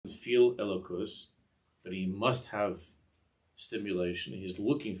feel elokus, but he must have stimulation. He's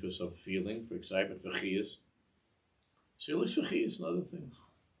looking for some feeling, for excitement, for chiyas. So he looks for chiyas and other things.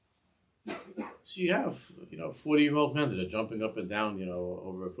 So you have, 40-year-old men that are jumping up and down,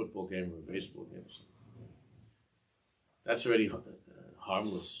 over a football game or a baseball game or something. That's already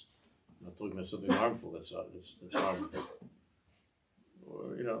harmless. I'm not talking about something harmful. That's harmful.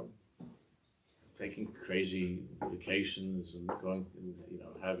 Or taking crazy vacations and going,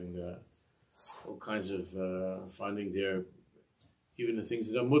 having all kinds of finding their, even the things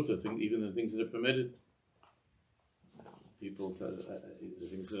that are mutter, even the things that are permitted. People, the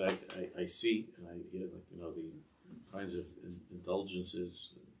things that I see and I hear, the kinds of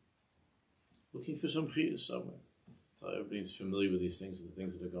indulgences, looking for some chiyus somewhere. So everybody's familiar with these things and the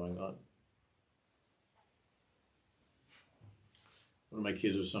things that are going on. One of my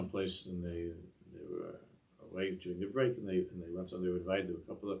kids was someplace and they were away during the break and they went somewhere. They were invited. There were a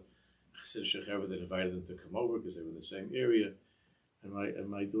couple of Chassidish shechever that invited them to come over because they were in the same area. And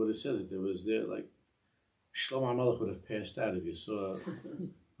my daughter said that there was like Shlomo HaMelech would have passed out if you saw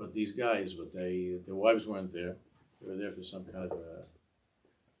what these guys, their wives weren't there. They were there for some kind of a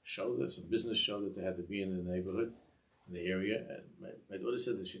show, some business show that they had to be in the neighborhood, in the area. And my daughter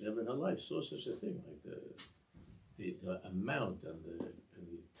said that she never in her life saw such a thing, like the amount and the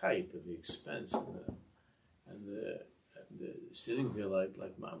type and the expense and the sitting there like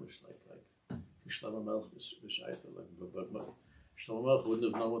mamish, like Shlomo HaMelech but Shlomo HaMelech wouldn't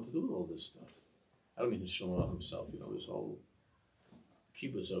have known what to do with all this stuff. I don't mean Shlomo HaMelech himself, his whole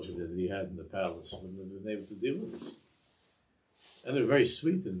kibbutz over there that he had in the palace, wouldn't have been able to deal with this. And they're very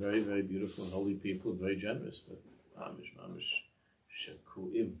sweet and very, very beautiful and holy people and very generous, but mamish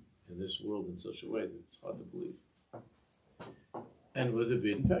shekuim in this world in such a way that it's hard to believe. And with the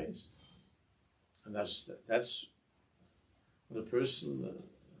bidden pays. And that's when the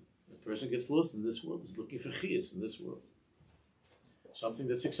person gets lost in this world, is looking for chiyus in this world. Something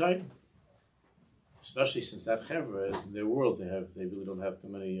that's exciting. Especially since that chevra, in their world, they really don't have too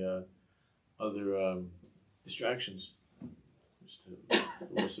many other distractions, just for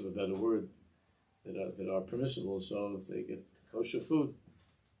loss of a better word, that are permissible. So if they get kosher food,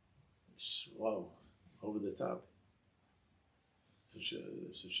 it's over the top. Such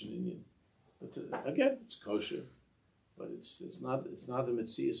an Indian, but again, it's kosher, but it's not the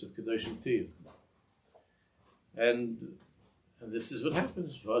mitzias of Kodesh Tiyuv. And this is what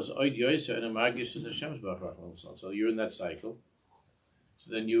happens. So you're in that cycle.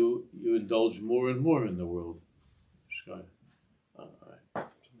 So then you indulge more and more in the world. All right.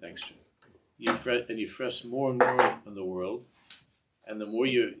 Thanks, Jim. You fresh more and more in the world, and the more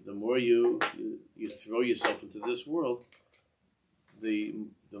you throw yourself into this world, the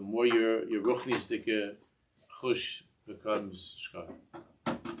more your ruchnisdike chush becomes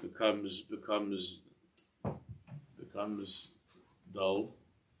dull,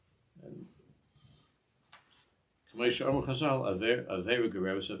 and we're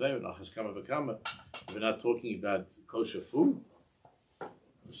not talking about kosher food,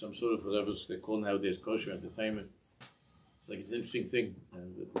 some sort of whatever they call nowadays kosher entertainment. It's like it's an interesting thing,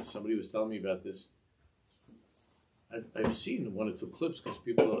 and somebody was telling me about this. I've seen one or two clips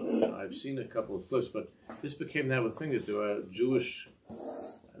because I've seen a couple of clips, but this became now a thing that there are Jewish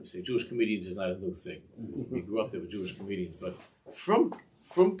comedians is not a new thing. We grew up there with Jewish comedians, but from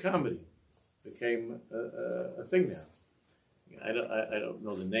comedy became a thing now. I don't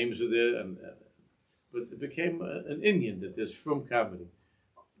know the names of it, but it became an Indian that there's from comedy,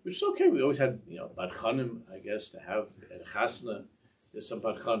 which is okay. We always had barchanim, I guess, to have at chasna. There's some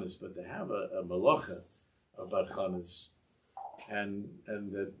barchanis, but to have a malacha of barchanis, and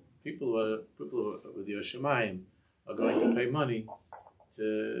that people with your shemayim are going to pay money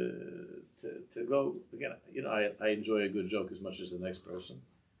to go again. I enjoy a good joke as much as the next person,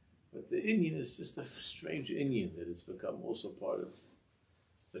 but the Indian is just a strange Indian that it's become also part of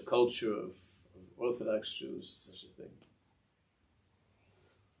the culture of Orthodox Jews. Such a thing.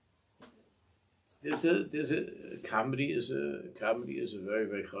 There's a comedy is a very,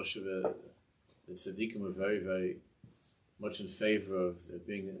 very choshev. The tzaddikim are very, very much in favor of there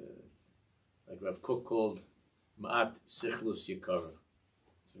being like Rav Kook called ma'at sichlus yikara.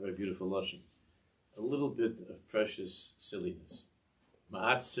 It's a very beautiful lashon. A little bit of precious silliness.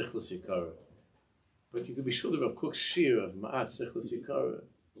 Ma'at sichlus yikara. But you can be sure that Rav Kook's shiur of ma'at sichlus yikara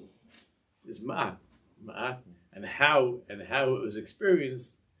is ma'at, and how it was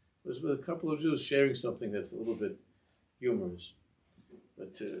experienced was with a couple of Jews sharing something that's a little bit humorous,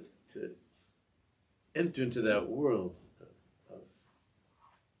 but to enter into that world of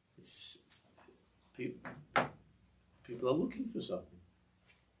it's people are looking for something.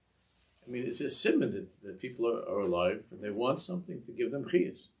 mean, it's a simon that people are alive and they want something to give them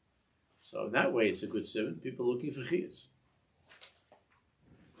chiyas. So in that way, it's a good simon. People are looking for chiyas.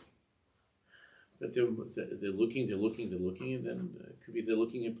 But they're looking, and then it could be they're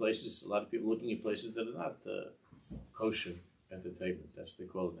looking in places. A lot of people looking in places that are not kosher entertainment. That's what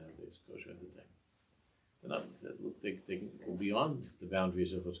they call it nowadays, kosher entertainment. They're not. They can go beyond the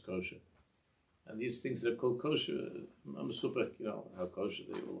boundaries of what's kosher. And these things that are called kosher, I'm super, how kosher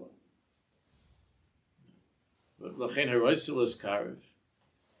they all are. But lachein haroitzel is karev,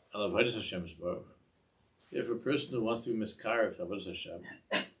 alavodas Hashem baruch. If a person who wants to be miskarev avodas Hashem,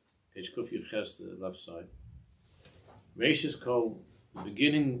 page Kuf Yud Ches, the left side, Reish is called the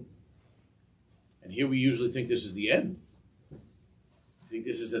beginning, and here we usually think this is the end. I think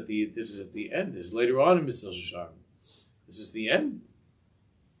this is at the end. This is later on in Mitzvah Hashem. This is the end.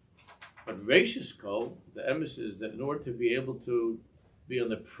 But Reish is called, the emes is that in order to be able to be on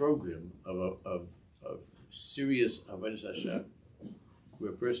the program of serious avodas Hashem,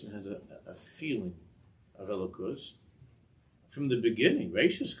 where a person has a feeling of Elokus, from the beginning,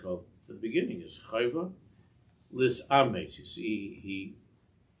 Reish is called, the beginning is chayva lis ames. You see,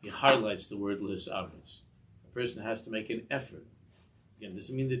 he highlights the word lis ames. A person has to make an effort. Again,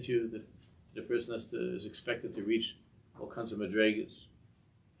 doesn't mean that the person is expected to reach all kinds of madregas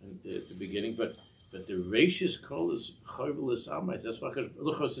at the beginning, but the Reish is called is chayva lis ames. That's why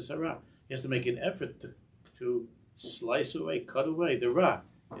luchos is hara. He has to make an effort to slice away, cut away the ra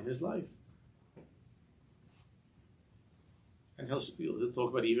in his life. And he'll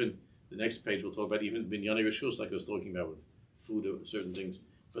talk about even, the next page we'll talk about even binyane reshus, like I was talking about with food or certain things.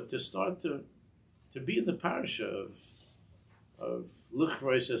 But to start to be in the parasha of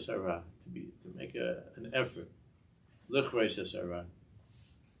lichrois esara, to make an effort, lichrois esara.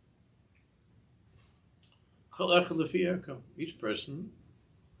 Kol echad lefi erko, each person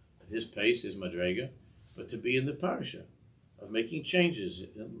at his pace, his madrega, but to be in the parasha of making changes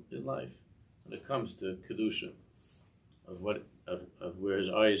in life when it comes to kedusha, of where his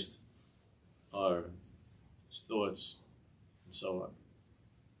eyes are, his thoughts, and so on.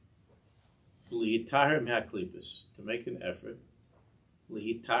 Lihitaher me'aklipus, to make an effort.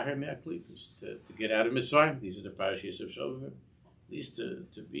 Lihitaher me'aklipus, to get out of Mitzrayim. These are the parashas of Shovavim. At least to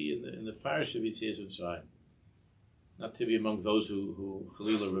be in the parasha of Yitzias Mitzrayim, not to be among those who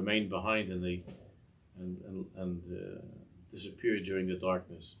Chalila remained behind and disappeared during the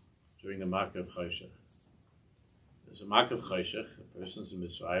darkness, during the Makkah of Chayshach. There's a Makkah of Chayshach, a person's in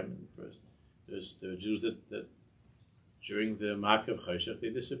Mitzrayim, and there are Jews that during the Makkah of Chayshach they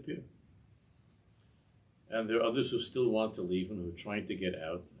disappear. And there are others who still want to leave and who are trying to get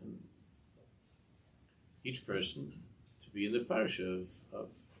out. And each person to be in the parasha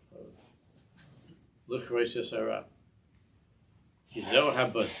of L'chrois Yisara. Kizeo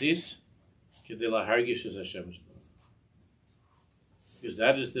habasis kedei lahargish es Hashem. Because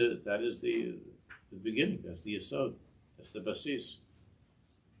that is the beginning. That's the yesod. That's the basis.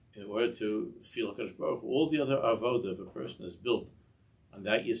 In order to feel HaKadosh Baruch Hu, all the other avodah of a person is built on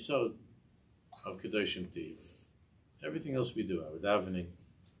that yesod of Kedoshim Tihyu. Everything else we do, our davening,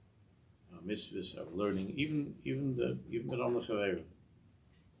 our mitzvahs, our learning, even Meron L'Chaveiro.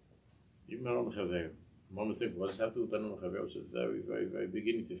 Even Meron L'Chaveiro. One would think, what does that have to do with Meron L'Chaveiro? It's a very, very, very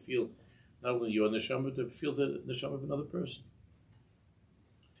beginning to feel not only your neshama, but to feel the neshama of another person.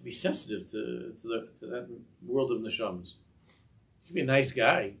 To be sensitive to that world of neshamas. You can be a nice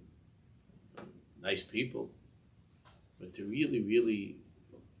guy, nice people, but to really, really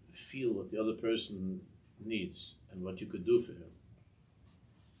feel what the other person needs and what you could do for him,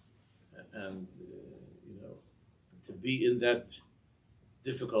 and to be in that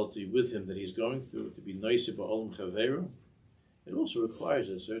difficulty with him that he's going through, to be nice about Olam Chaveiro, it also requires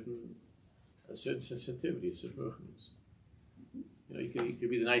a certain sensitivity, a certain ruchnius. You could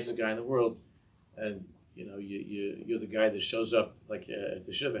be the nicest guy in the world, and you're the guy that shows up like at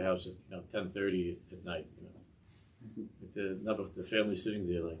the Shiva house at 10:30 at night. With the family sitting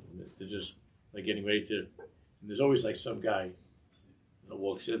there, like they're just like getting ready to. And there's always like some guy that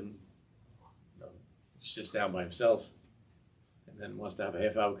walks in, sits down by himself, and then wants to have a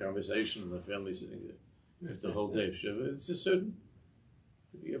half-hour conversation, and the family sitting there the whole day of Shiva. It's a certain.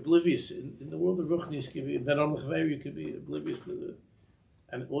 To be oblivious in the world of Ruchnis, you can be Meron L'Chaveiro, you can be oblivious to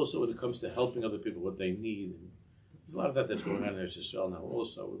and also when it comes to helping other people, what they need. And there's a lot of that's going on in Eretz Yisrael now,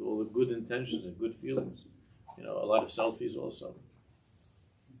 also with all the good intentions and good feelings. A lot of selfies also.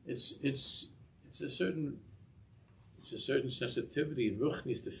 It's a certain sensitivity in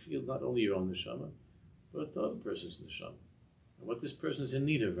Ruchnis to feel not only your own neshama, but the other person's neshama, and what this person is in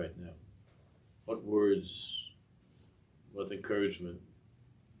need of right now. What words, what encouragement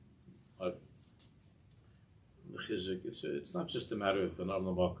are chizik. It's not just a matter of an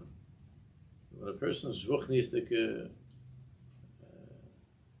arnamakum. When a person's ruchnistic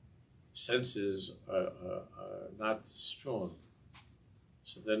senses are not strong,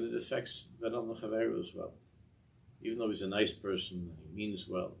 so then it affects Ben Adam Chaveru as well. Even though he's a nice person, he means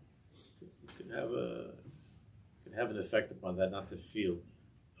well, it can have an effect upon that not to feel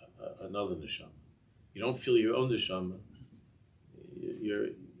another neshama. You don't feel your own neshama.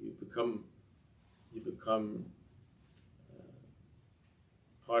 You become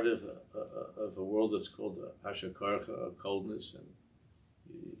part of a world that's called hashakarcha, a coldness, and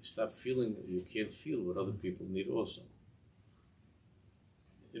you stop feeling. You can't feel what other people need also.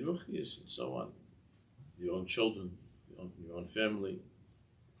 In ruchnius and so on, your own children, your own family.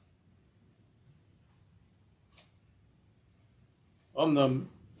 Omnam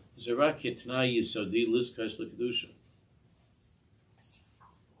zerak yitnai yisodi lizkais l'kedusha.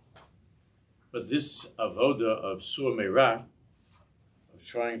 But this avoda of sur meira, of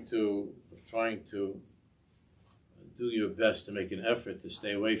trying to do your best to make an effort to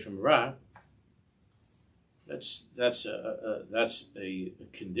stay away from ra, that's a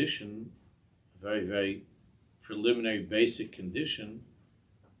condition, a very, very preliminary, basic condition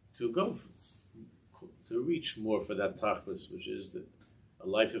to reach more for that tachlis, which is a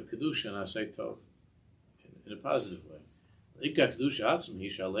life of kedusha and asay tov, in a positive way. Ayekah Shiur.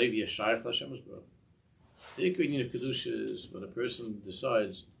 The Ayekah of kedusha is when a person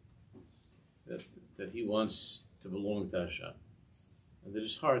decides that he wants to belong to Hashem, and that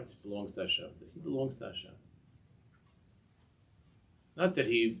his heart belongs to Hashem, that he belongs to Hashem. Not that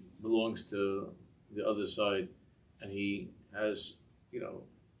he belongs to the other side, and he has,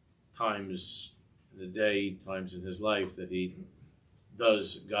 times in the day, times in his life that he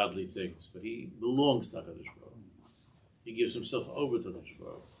does godly things, but he belongs to HaKadosh Baruch. He gives himself over to HaKadosh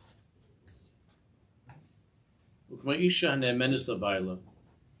Baruch.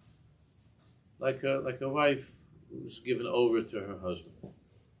 Like a wife who's given over to her husband,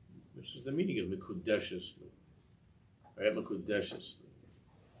 which is the meaning of mikudeshesly. Right, mikudeshesly.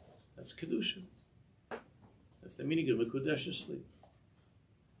 That's kedusha. That's the meaning of mikudeshesly.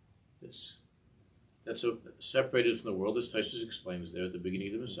 That's separated from the world, as Taisus explains there at the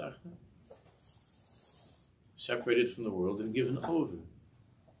beginning of the Masechta. Separated from the world and given over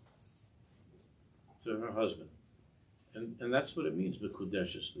to her husband. And that's what it means,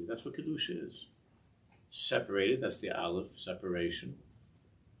 mikudeshesly. That's what kedusha is. Separated, that's the aleph, separation.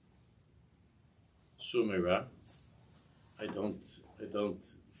 Sumera. I don't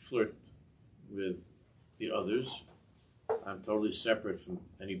flirt with the others. I'm totally separate from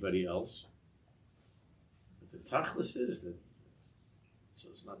anybody else. But the tachlis is that, so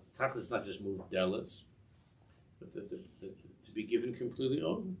it's not, tachlis is not just move delas, but to be given completely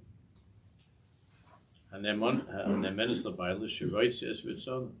over. And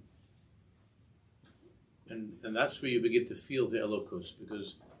that's where you begin to feel the elokus,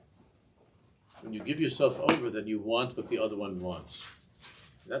 because when you give yourself over, then you want what the other one wants.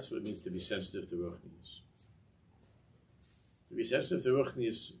 That's what it means to be sensitive to ruchnius. To be sensitive to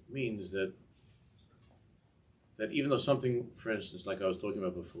ruchnius means that even though something, for instance, like I was talking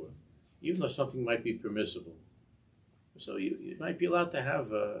about before, even though something might be permissible, so you might be allowed to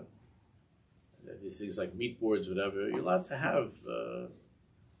have these things like meat boards, whatever. You're allowed to have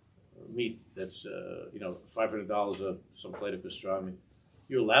meat that's $500 some plate of pastrami.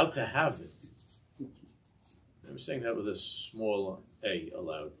 You're allowed to have it. I'm saying that with a small a,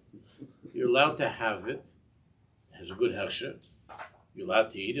 allowed. You're allowed to have it. It has a good hechsher. You're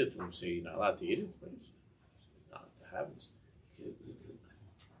allowed to eat it. I'm saying you're not allowed to eat it. But it's not to have it.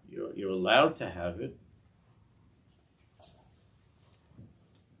 You're allowed to have it.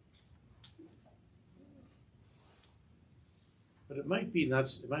 But it might be not.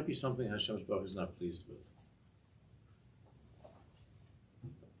 It might be something Hashem's Baruch is not pleased with.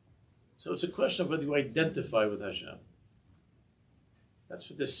 So it's a question of whether you identify with Hashem. That's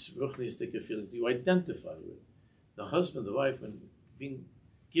what this ruchnistic feeling. Do you identify with the husband, the wife, when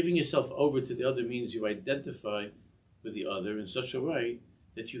giving yourself over to the other means you identify with the other in such a way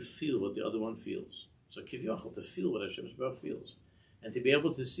that you feel what the other one feels. So kivyachol, to feel what Hashem's Baruch feels, and to be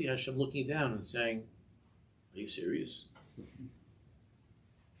able to see Hashem looking down and saying, "Are you serious?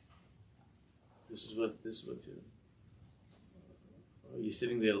 This is what you're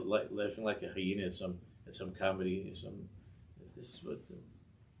sitting there laughing like a hyena at some comedy or some. This is what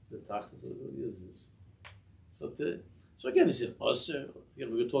the tachlis is. So again, he said, we're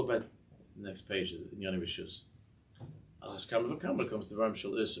going to talk about the next page in Yoni Rishus. As kamar v'kamar comes to Varm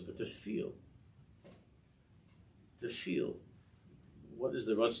Shal Issa, but to feel what is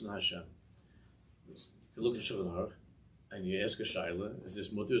the Ratzon Hashem. You You look at Shulchan Aruch and you ask a shaila, is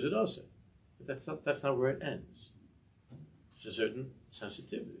this mutter, is it also? But that's not where it ends. It's a certain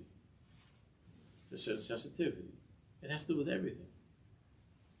sensitivity. It's a certain sensitivity. It has to do with everything.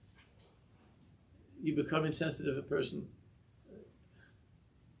 You become insensitive a person.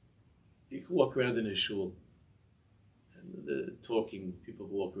 You can walk around in a shul and talking, people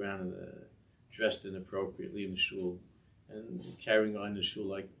walk around and dressed inappropriately in the shul and carrying on in the shul.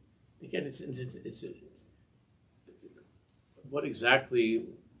 Like, again, it's what exactly,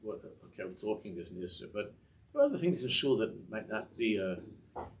 okay, I'm talking this and this, but there are other things in shul that might not be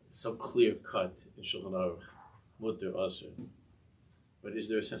so clear cut in Shulchan Aruch, mutter, aser. But is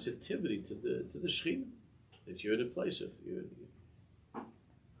there a sensitivity to the Shechina that you're in a place of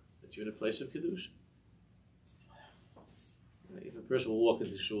kedusha? If a person will walk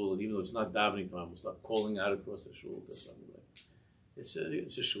into shul and even though it's not davening time, will start calling out across the shul to something like it's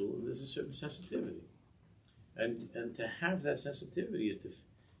a shul and there's a certain sensitivity, and to have that sensitivity is to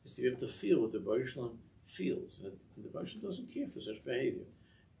be able to feel what the Baruch Shalom feels, and the Baruch Shalom doesn't care for such behavior.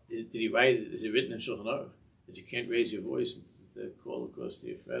 Did he write it? Is it written in Shulchan Aruch that you can't raise your voice and call across to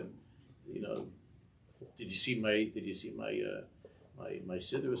your friend? You know, did you see my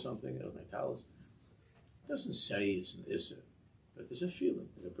siddur or something, or my talis? It doesn't say it's an isser, but there's a feeling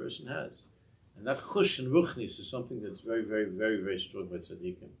that a person has, and that chush and ruchnis is something that's very, very, very, very strong by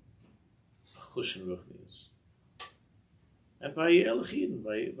tzaddikim. A chush and ruchnis, and by Elohim,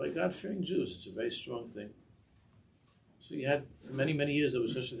 by God-fearing Jews, it's a very strong thing. So you had, for many, many years, there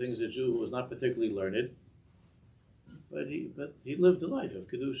was such a thing as a Jew who was not particularly learned, but he lived a life of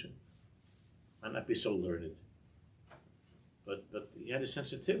kedusha. Might not be so learned, but he had a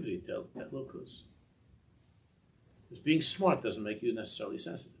sensitivity to lokus. Because being smart doesn't make you necessarily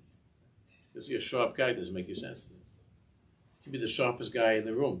sensitive. Because you're a sharp guy doesn't make you sensitive. You could be the sharpest guy in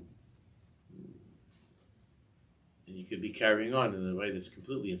the room, and you could be carrying on in a way that's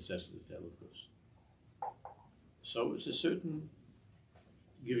completely insensitive to lokus. So it's a certain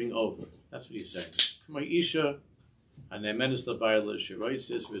giving over. That's what he's saying.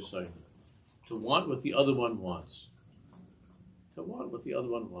 To want what the other one wants. To want what the other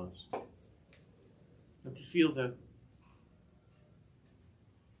one wants. And to feel that.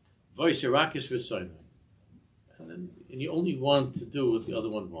 And you only want to do what the other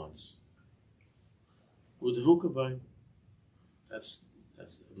one wants. That's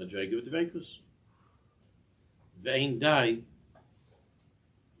the madrega of dveikus. Ve'ein dai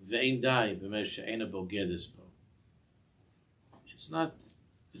b'mei she'ena bogedes bo. It's not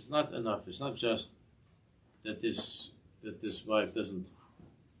enough. It's not just that this wife doesn't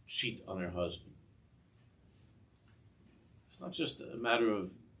cheat on her husband. It's not just a matter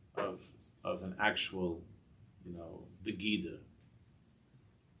of an actual, begida,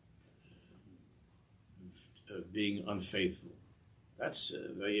 of being unfaithful. That's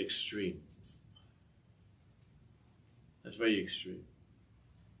very extreme. That's very extreme.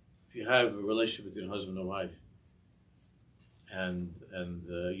 If you have a relationship between husband and wife, and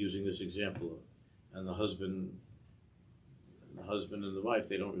using this example, and the husband and the wife,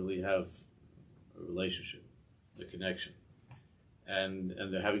 they don't really have a relationship, a connection, and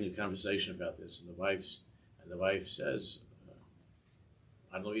they're having a conversation about this, and the wife says,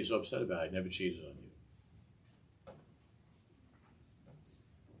 "I don't know what you're so upset about. I never cheated on you."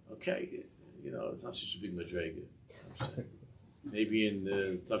 Okay, it's not such a big madrega. Maybe in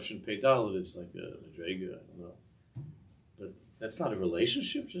the Tafshin Peidal it's like a madrega, I don't know. But that's not a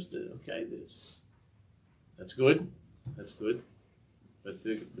relationship, just that's good. But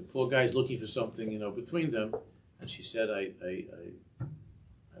the poor guy's looking for something, between them, and she said, I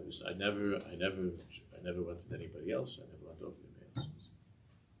never went with anybody else. I never went off with anybody else.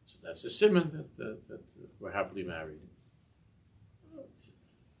 So that's a simon that we're happily married.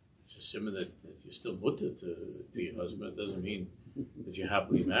 It's a simon that you're still mutter to your husband. It doesn't mean that you're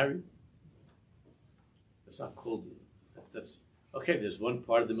happily married. That's not called. That's okay. There's one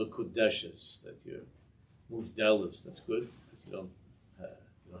part of the Kodeshes that you're muvdelis. That's good. You don't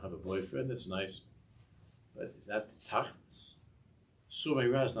have a boyfriend. That's nice. But is that the tachlis?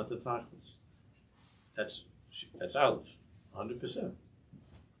 Sumeira is not the tachlis. That's Aleph, 100%.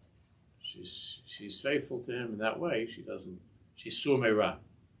 She's faithful to him in that way. She's sumeira.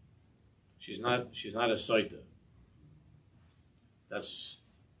 She's not a saita. That's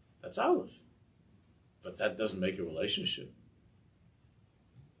Aleph. But that doesn't make a relationship.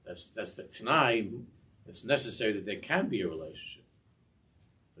 That's the Tanai. It's necessary that there can be a relationship.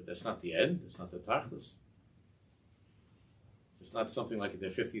 But that's not the end. It's not the tachlis. It's not something like at their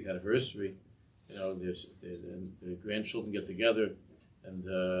 50th anniversary. The grandchildren get together and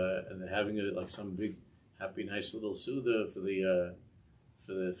they're having some big happy, nice little Suda for the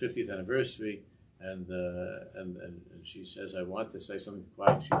 50th anniversary, and she says, I want to say something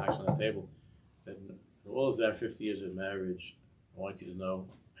quiet. She knocks on the table. And in all of that 50 years of marriage, I want you to know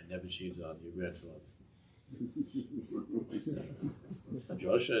I never cheated on your grandfather. It's not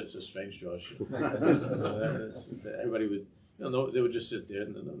Joshua, it's a strange Joshua. Everybody would, they would just sit there,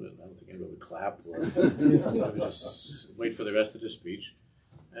 and I don't think anybody would clap, or they would just wait for the rest of the speech.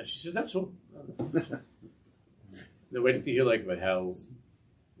 And she said, that's all. They're waiting to hear about how,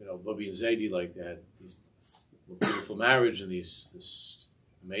 Bobby and Zaidi, they had these beautiful marriage and this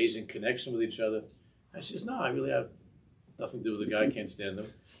amazing connection with each other. And she says, no, I really have nothing to do with the guy, I can't stand him.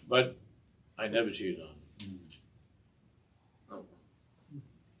 But I never cheated on him.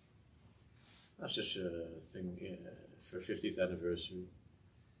 That's just a thing for 50th anniversary.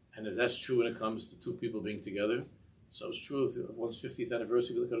 And if that's true when it comes to two people being together, so it's true of one's 50th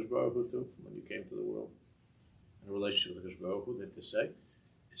anniversary with the Kodesh Baruch Hu too, from when you came to the world. And a relationship with the Kodesh Baruch Hu, that to say,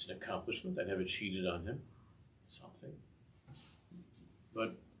 it's an accomplishment. I never cheated on him. Something.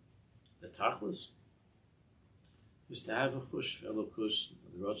 But the tachlis is to have a chush, fellow kush,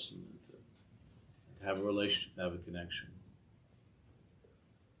 the rotzen, to have a relationship, to have a connection.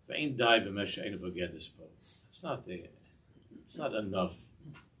 It's not enough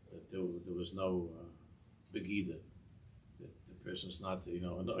that there was no begida, that the person's not,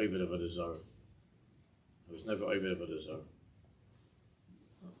 an oived of a zara. I was never oived of a zara.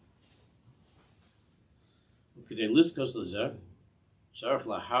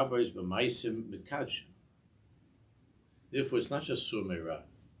 Therefore, it's not just sur meira.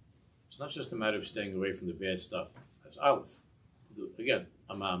 It's not just a matter of staying away from the bad stuff. That's aleph. Again,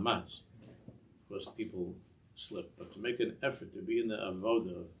 amamas. Of course, people slip, but to make an effort to be in the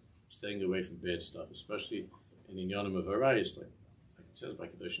avoda of staying away from bad stuff, especially in the inyanim of arayis, like it says by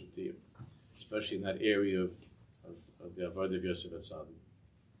Kodesh and Tiyah, especially in that area of the avoda of Yosef Atzadik.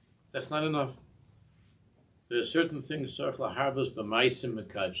 That's not enough. There are certain things to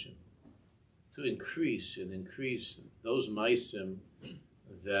increase those maisim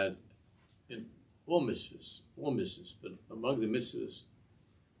that in all mitzvahs, but among the mitzvahs,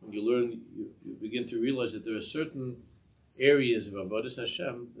 when you learn, you begin to realize that there are certain areas of avodas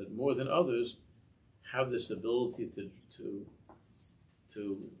Hashem that more than others have this ability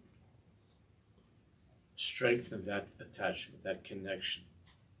to strengthen that attachment, that connection,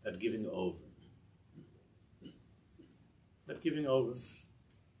 that giving over. That giving over.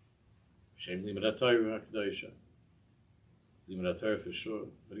 Shem limudat Torah, Kodesh. Limudat Torah for sure.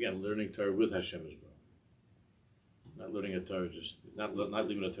 But again, learning Torah with Hashem as well. Not learning a Torah not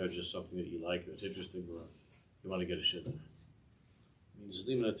limudat Torah just something that you like or it's interesting or you want to get a shit. It means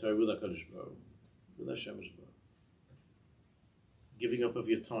limudat Torah with HaKadosh Baruch Hu, with Hashem as well. Giving up of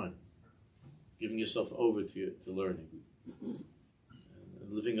your time, giving yourself over to learning,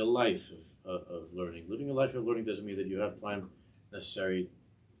 and living a life of learning. Living a life of learning doesn't mean that you have time necessarily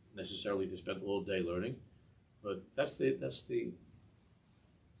to spend all day learning, but that's the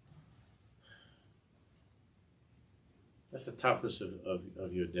tachlis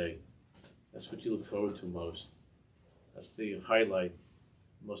of your day. That's what you look forward to most. That's the highlight,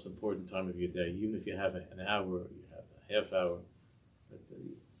 most important time of your day. Even if you have an hour, you have a half hour,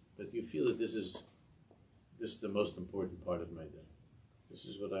 but you feel that this is the most important part of my day. This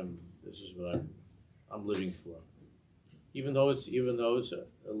is what I'm living for. Even though it's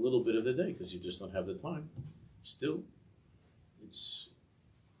a little bit of the day because you just don't have the time, still, it's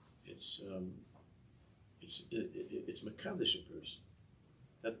mekadosh a person.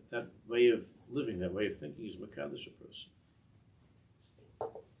 That way of living, that way of thinking is mekadosh a person.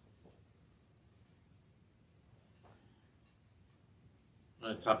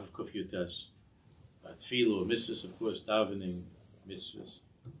 On top of Kuf Yutes, tefillah, mitzvahs, of course, davening, mitzvahs.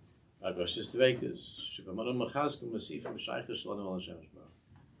 To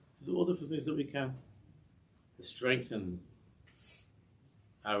do all different things that we can to strengthen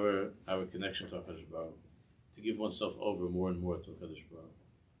our connection to HaKadosh Baruch, to give oneself over more and more to HaKadosh Baruch.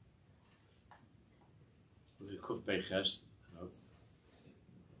 Look at Kuf Beiches.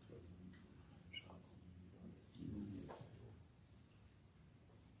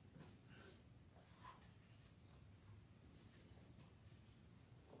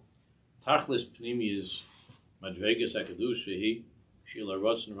 Tachlis Pnimi is Madvegas HaKadusha, he Shila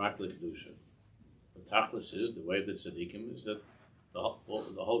Rotzen Rak LeKadusha. The Tachlis is, the way of the Tzaddikim is that the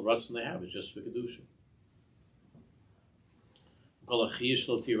whole Rotzen they have is just for Kedusha. And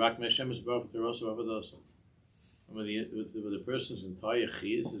with the person's entire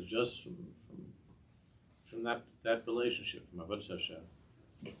chiyas is just from that relationship, from Avodas Hashem.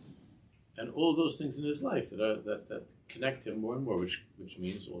 and all those things in his life that connect him more and more, which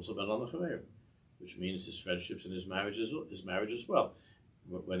means also ben al chaver, which means his friendships and his marriage as well,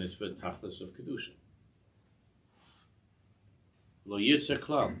 when it's for the tachlis of kedusha. Lo yitzer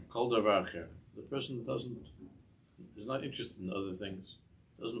klal kol davar acher. The person is not interested in other things,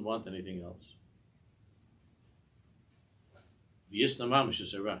 doesn't want anything else. V'yisna mamish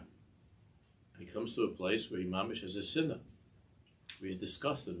is a ra. He comes to a place where he mamish is a sinner, where he's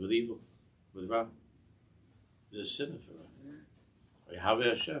disgusted with evil, with ra. He's a sinner for ra. V'yahave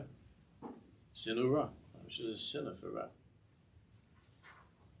Hashem, sinu ra. Mamish is a sinner for ra.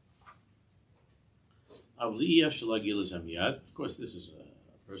 Of course, this is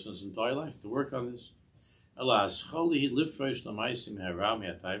a person's entire life to work on this. The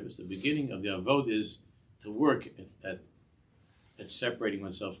beginning of the avod is to work at separating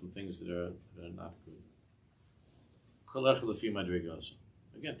oneself from things that are not good.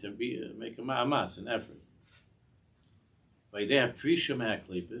 Again, to make a ma'amatz, an effort. And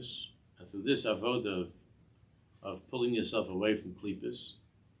through this avod of pulling yourself away from klippas,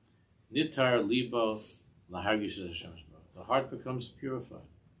 nitar libo. The heart becomes purified,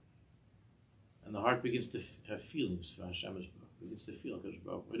 and the heart begins to have feelings for Hashem, begins to feel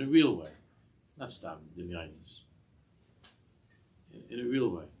HaKadosh in a real way, not stop demyanis. In a real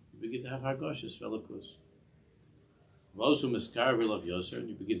way, you begin to have hargoshes, velikos. Vosu miskar of yoser, and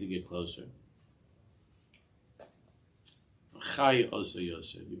you begin to get closer. Chai also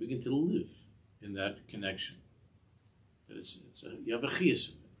yoser, you begin to live in that connection. That you have a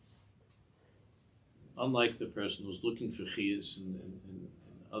chiyas. Unlike the person who's looking for chiyas and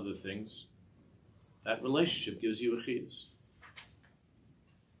other things, that relationship gives you a chiyas.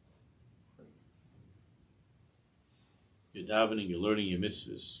 You're davening, you're learning your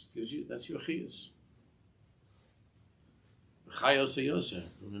mitzvahs, that's your chiyas.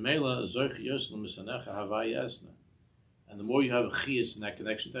 And the more you have a chiyas in that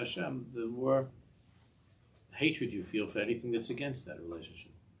connection to Hashem, the more hatred you feel for anything that's against that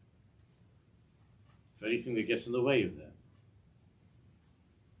relationship. For anything that gets in the way of that.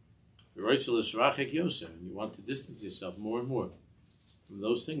 And you want to distance yourself more and more from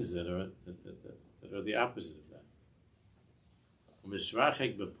those things that are the opposite of that.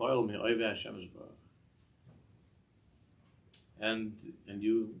 And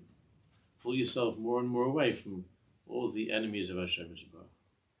you pull yourself more and more away from all the enemies of Hashem.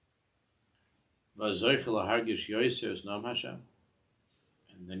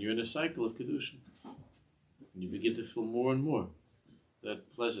 And then you're in a cycle of kedusha. And you begin to feel more and more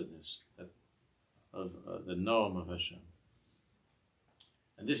that pleasantness, of the noam of Hashem.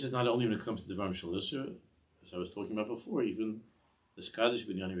 And this is not only when it comes to the Dvarim Shalisser, as I was talking about before, even the Kodesh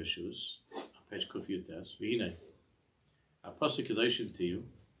B'Nyani Reshus, on page Kuf Yutes, V'hinei, Apostle Kodesh to you,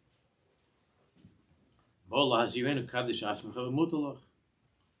 Bo lahazirenu Kodesh Atzmecha v'mutalach,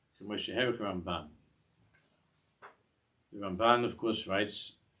 K'moshe Ramban. The Ramban, of course,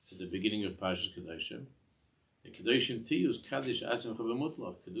 writes at the beginning of Parshas Kodeshim, the Kedushin to is Kaddish Atzim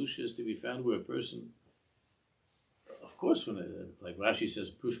Chavamutlach. Kedusha is to be found where a person, of course, when like Rashi says,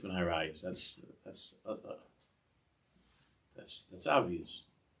 Prushman Harayis, that's obvious.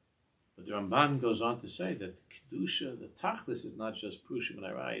 But the Ramban goes on to say that Kedusha, the Tachlis, is not just Prushman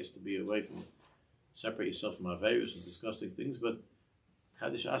Harayis, to be away from, separate yourself from Averis and disgusting things, but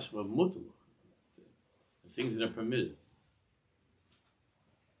Kaddish Atzim Chavamutlach, the things that are permitted.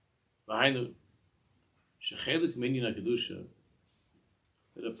 Behind Shechelik Minyan Kedusha,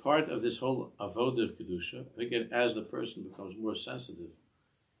 that a part of this whole avodah of Kedusha, and again, as the person becomes more sensitive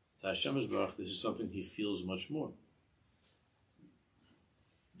to Hashem's Baruch, this is something he feels much more.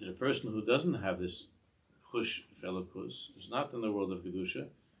 That a person who doesn't have this chush felukus, who's not in the world of Kedusha,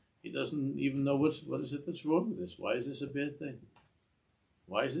 he doesn't even know what is it that's wrong with this. Why is this a bad thing?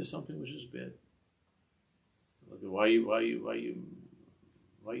 Why is this something which is bad?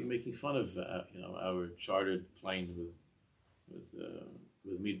 Why are you making fun of our chartered plane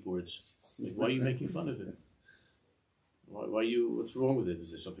with meat boards? Like, why are you making fun of it? What's wrong with it?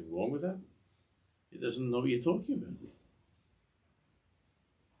 Is there something wrong with that? He doesn't know what you're talking about.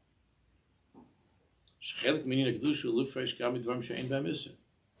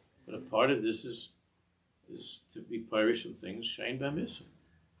 But a part of this is to be pirish from things shein b'hem iser.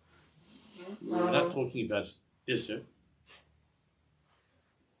 We're not talking about iser.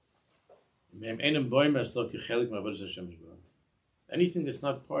 Anything that's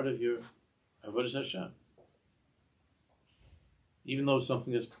not part of your avodas Hashem, even though it's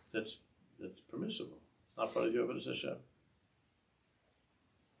something that's permissible, it's not part of your avodas Hashem.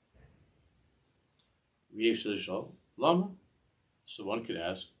 Lama. So one could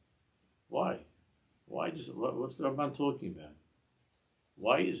ask, Why? What's the Rabban talking about?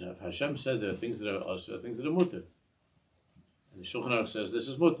 Why is it? Hashem said there are things that are also things that are mutter. And the Shulchan Aruch says this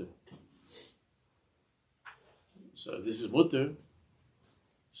is mutter. So if this is mutter,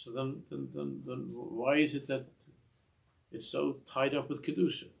 so then why is it that it's so tied up with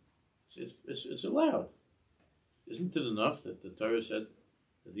kedusha? It's allowed. Isn't it enough that the Torah said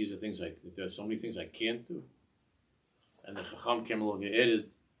that these are things that there are so many things I can't do, and the Chacham came along and added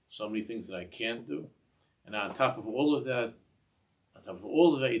so many things that I can't do, and on top of all of that,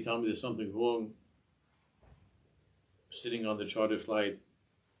 you tell me there's something wrong. Sitting on the charter flight,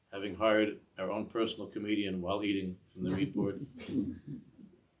 having hired our own personal comedian while eating from the meat board.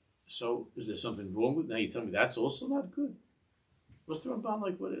 So, is there something wrong with? Now you tell me that's also not good. What's the Ramban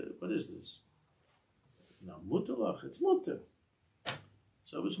like? What is this? Now mutalach, it's mutter.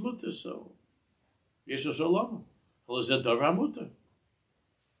 So it's mutter. So yesh shalom. Halazet davar mutter.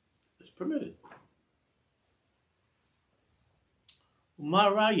 It's permitted.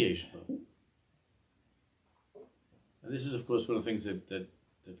 Umara yesh ba. And this is, of course, one of the things that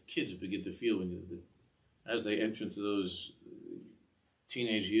kids begin to feel as they enter into those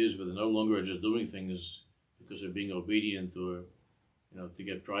teenage years where they're no longer just doing things because they're being obedient or, to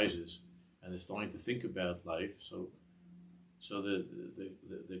get prizes, and they're starting to think about life. So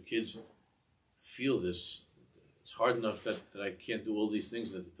the kids feel this. It's hard enough that I can't do all these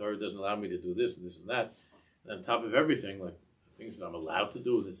things, that the Torah doesn't allow me to do this and this and that. And on top of everything, like things that I'm allowed to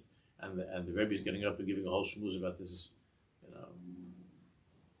do, this. And the Rebbe is getting up and giving a whole shmooze about this.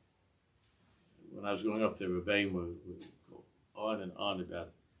 When I was growing up, the Rebbeim would go on and on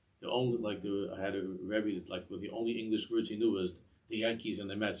about I had a Rebbe that the only English words he knew was the Yankees and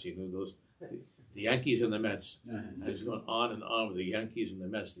the Mets. He knew those, the Yankees and the Mets. And he was going on and on with the Yankees and the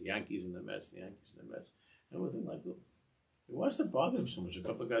Mets, the Yankees and the Mets, the Yankees and the Mets. And we're thinking why does that bother him so much? A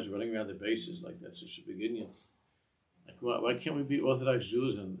couple of guys running around the bases like that's such a big Indian. Why can't we be Orthodox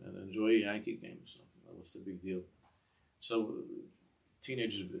Jews and enjoy a Yankee game or something? What's the big deal? So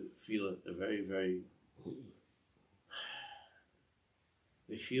teenagers feel a very, very,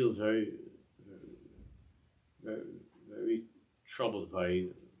 they feel very, very, very, very troubled by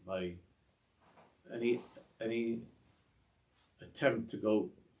any attempt to go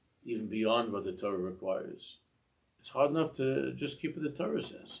even beyond what the Torah requires. It's hard enough to just keep what the Torah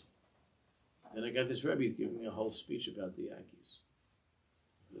says. Then I got this Rebbe giving me a whole speech about the Yankees.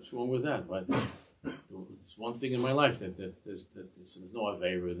 What's wrong with that? It's one thing in my life that there's no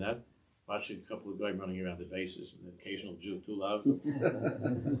avera in that. Watching a couple of guys running around the bases, and an occasional Jew too loud. We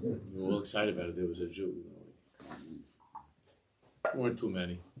were all excited about it. There was a Jew. There weren't too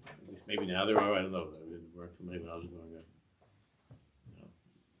many. At least maybe now there are. I don't know. There weren't too many when I was growing up.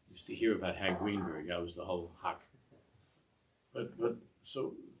 Used to hear about Hank Greenberg. That was the whole hack. But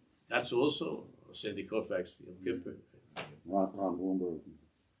so. That's also Sandy Koufax, Yom Kippur. Ron Bloomberg.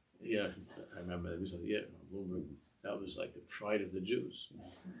 Yeah, I remember that. Ron Bloomberg. That was like the pride of the Jews.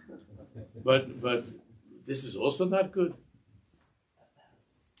 But this is also not good.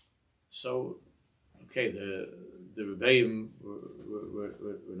 So, okay, the Rebbeim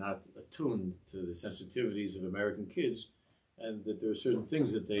were not attuned to the sensitivities of American kids, and that there are certain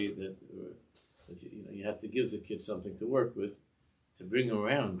things that you have to give the kids something to work with, to bring them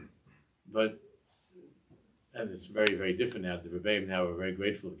around. And it's very, very different now. The Rebbeim now are very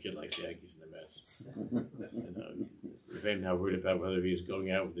grateful if a kid likes the Yankees and the Mets. The Rebbeim now worried about whether he is going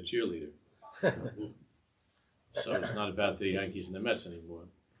out with the cheerleader. So it's not about the Yankees and the Mets anymore.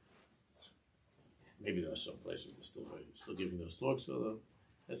 Maybe there are some places they're still giving those talks, although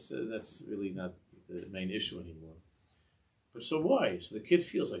that's really not the main issue anymore. But so why? So the kid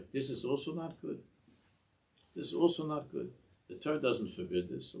feels like this is also not good. This is also not good. The Torah doesn't forbid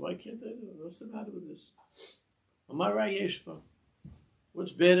this, so why can't I do it? What's the matter with this?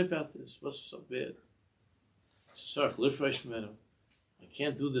 What's bad about this? What's so bad? I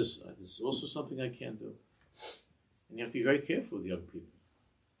can't do this. This is also something I can't do. And you have to be very careful with young people.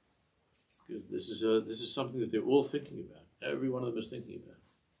 Because this is something that they're all thinking about. Every one of them is thinking about.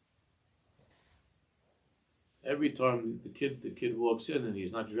 Every time the kid walks in and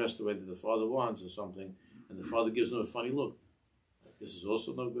he's not dressed the way that the father wants or something, and the father gives him a funny look. This is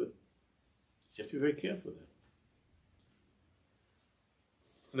also no good. So you have to be very careful there.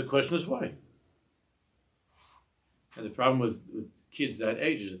 And the question is why? And the problem with kids that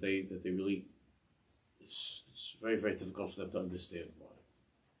age is that they really, it's very, very difficult for them to understand why.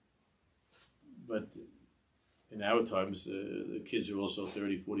 But in our times, the kids are also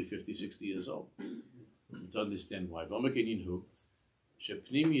 30, 40, 50, 60 years old. To understand why. Shepnimius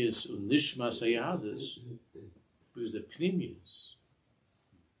unishmas hayadis, because the pnimius,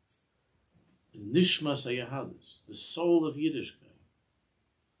 Nishmas hayahadus, the soul of Yiddishkeit.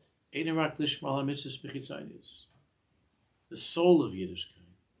 Einerak lishmal hamitzvahs b'chitzonius. The soul of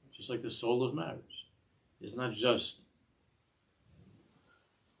Yiddishkeit, just like the soul of marriage, is not just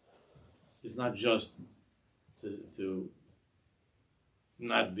to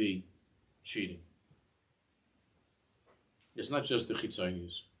not be cheating. It's not just the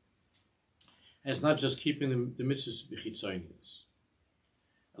chitzonius. And it's not just keeping the mitzvahs b'chitzonius.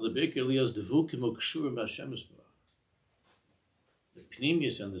 The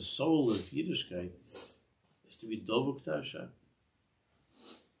pnimius and the soul of Yiddishkeit is to be dovuk to Hashem.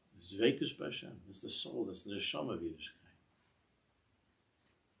 It's dveikus b'Hashem. It's the soul, that's the neshama of Yiddishkeit.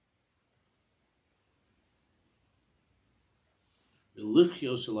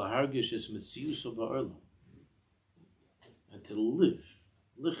 And to live,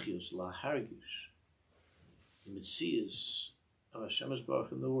 lichios lahargish, the mitzias of Hashem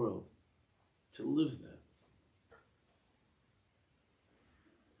Baruch in the world, to live that.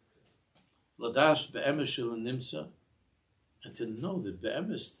 Ladash be'emes shel nimtza, and to know that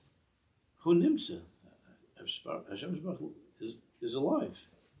be'emes, who nimtza, Hashem Baruch is alive.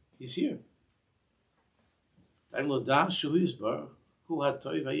 He's here. And ladash shu yisbarach, hu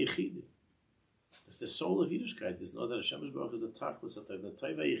hatoiv hayichidi. It's the soul of Yiddishkeit. There's no that Hashem Baruch is the tachlis of the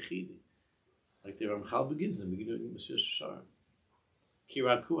toiv hayichidi. Like the Ramchal begins in the beginning of Moshe Shashar.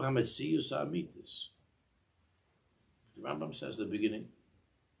 Kiraku hametziyus ha'amitis. The Rambam says at the beginning,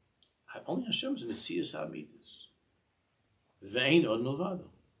 only Hashem is metziyus ha'amitis. Ve'ein od milvado.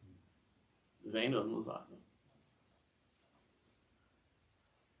 Ve'ein od milvado.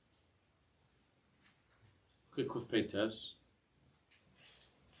 Quick Kuf Peites.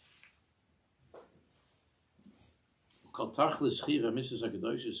 Kol tachlis chiv ha-mitzvahs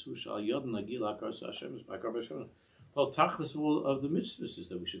ha-kedoshis hu shal yodin agil ha-karsa Hashem b'akar b'Hashem. Well, tachlis of the mitzvahs is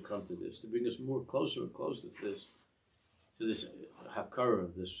that we should come to this, to bring us more closer and closer to this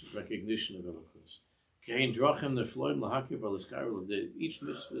hakara, this recognition of Elokus. Kein drachim nefloim lahakir b'aliskar. Each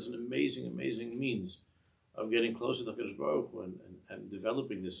mitzvah is an amazing, amazing means of getting closer to Kodesh Baruch Hu and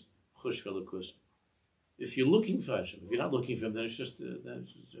developing this chush Elokus. If you're looking for Hashem, if you're not looking for Him, then it's just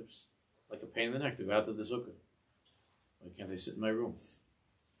like a pain in the neck to go out to the sukkah. Why can't I sit in my room?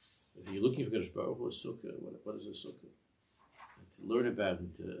 If you're looking for Kodesh Baruch Hu, a sukkah, what is a sukkah? And to learn about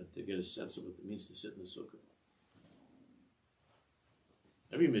and to get a sense of what it means to sit in the sukkah.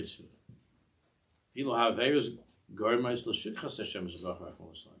 Every mitzvah. And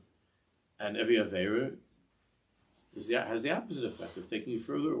every Aveira has the opposite effect of taking you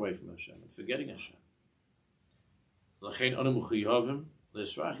further away from Hashem and forgetting Hashem. And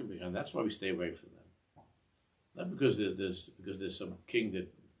that's why we stay away from them. Not because there's some king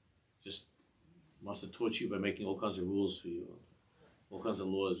that just wants to torture you by making all kinds of rules for you, all kinds of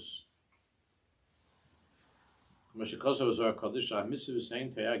laws. Moshe was our Kodesh. Mitzvah is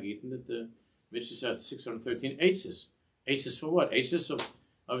saying that the mitzvahs have 613 eitzes. Eitzes for what? Eitzes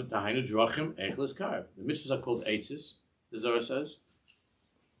of the Hainu Drachim Eichles Karb. The mitzvahs are called eitzes, the Zohar says,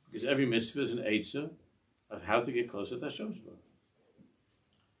 because every mitzvah is an eitzah of how to get closer to Hashem's Baruch.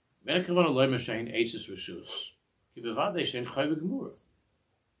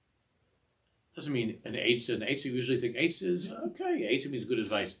 Doesn't mean an eitzah. An eitzah, usually think eitzah is okay. Eitzah means good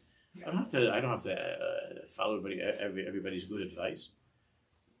advice. I don't have to follow everybody's good advice.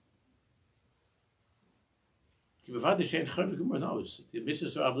 No, it's the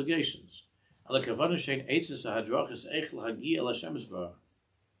mitzvahs are obligations.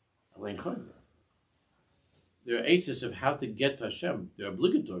 There are eitzahs of how to get to Hashem. They're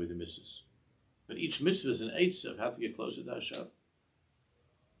obligatory, the mitzvahs. But each mitzvah is an eitzah of how to get closer to Hashem.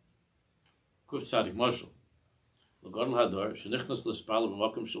 Kuf Tzadik Moshel. L'Gadol Hador, shenichnas l'spal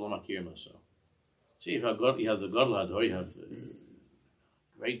b'makom shalom akir maso. See, if you have the Gadol Hador, you have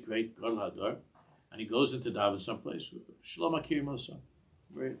great Gadol Hador, and he goes into Daven someplace. Shalom akir maso.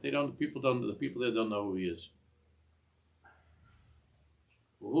 The people there don't know who he is.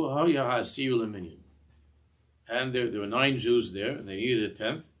 And there were 9 Jews there, and they needed a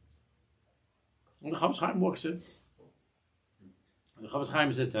 10th. And the Chavetz Chaim walks in. And the Chavetz Chaim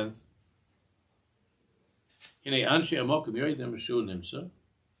is the 10th.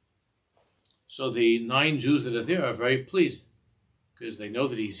 So the 9 Jews that are there are very pleased because they know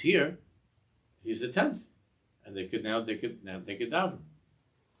that he's here. He's the 10th, and they could daven.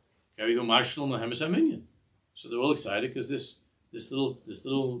 So they're all excited because this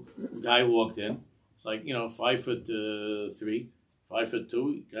little guy walked in. It's like 5'3",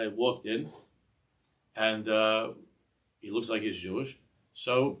 5'2". Guy walked in, and he looks like he's Jewish.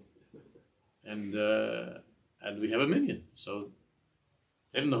 So and we have a minyan. So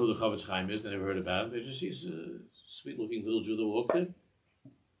They don't know who the Chavetz Chaim is. They never heard about him. They just see a sweet-looking little Jew that walked in.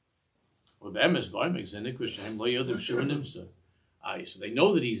 So they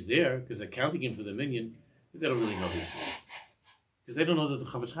know that he's there because they're counting him for the minyan, but they don't really know he's there. Because they don't know that the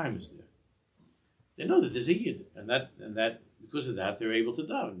Chavetz Chaim is there. They know that there's a Yid, and that because of that they're able to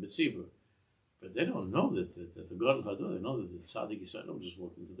daven b'tzibur. But they don't know that the God Hador, they know that the Tzaddik Yisrael just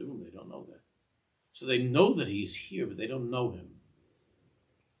walked into the room. They don't know that. So they know that he's here, but they don't know him.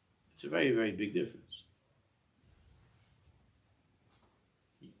 It's a very, very big difference.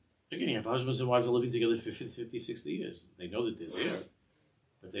 Again, you have husbands and wives are living together for 50, 60 years. They know that they're there,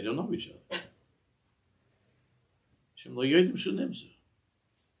 but they don't know each other.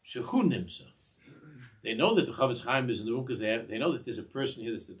 They know that the Chavetz Chaim is in the room because they know that there's a person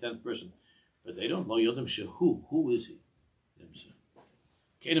here that's the 10th person, but they don't know Yodim Shehu. Who is he?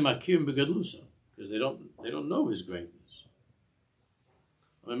 Because they don't know his greatness.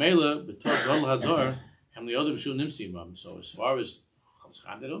 So as far as Chavetz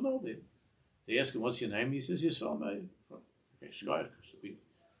Chaim, they don't know. They ask him, "What's your name?" He says, "Yisrael Meir." Okay, so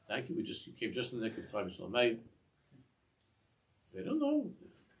thank you. You came just in the nick of time, Yisrael Meir. They don't know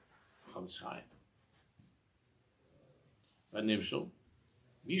Chavetz Chaim. V'nimshul,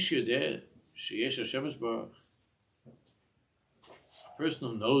 Misha there, sheyesh Hashem Yisbarach. A person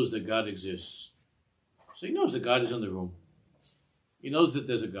who knows that God exists, so he knows that God is in the room. He knows that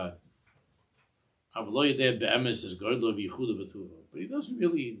there's a God. But he doesn't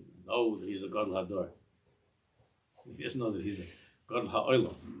really know that he's the God Hador. He doesn't know that he's the God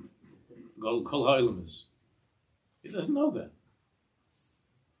Ha'olam. God Kol Ha'olam is. He doesn't know that.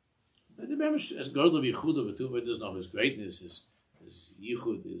 As God of Yehuda V'tuva, he doesn't know his greatness, his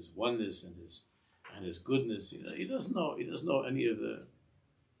yichud, his oneness, and his goodness. He doesn't know any of the.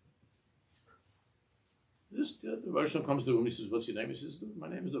 The Rosh Hashanah comes to the room. He says, "What's your name?" He says, "My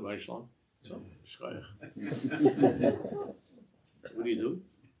name is the Rosh Hashanah." So, what do you do?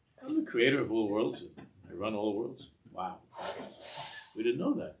 I'm the creator of all worlds. I run all worlds. Wow, we didn't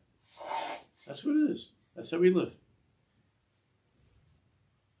know that. That's what it is. That's how we live.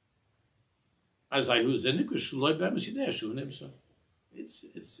 It's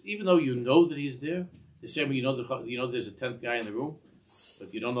even though you know that he's there, the same way you know there's a 10th guy in the room,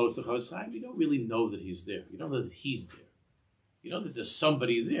 but you don't know it's the Chavetz Chaim. You don't really know that he's there. You don't know that he's there. You know that there's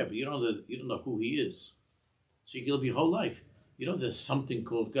somebody there, but you don't know who he is. So you can live your whole life. You know there's something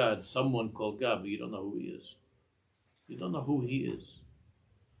called God, someone called God, but you don't know who he is. You don't know who he is.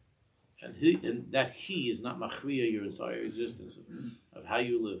 And that he is not machriya your entire existence of how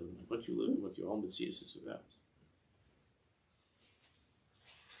you live and what you live and what your home and is about.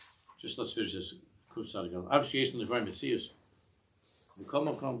 Just let's finish this. Av sheyesh l'nevayim metzius. V'kol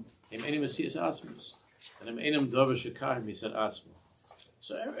makom im enim metzius atzmos and im enim davar shekar mitzad atzmo.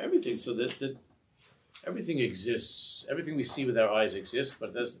 So everything, that everything exists. Everything we see with our eyes exists,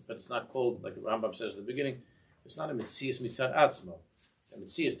 but it's not called, like the Rambam says at the beginning, it's not a metzius mitzad atzmo. A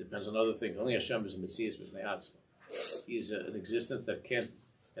metzius depends on other things. Only Hashem is a metzius b'fnei atzmo. He's an existence that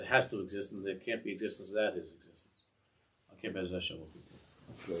has to exist, and there can't be existence without his existence. Okay, Bez Hashem will continue.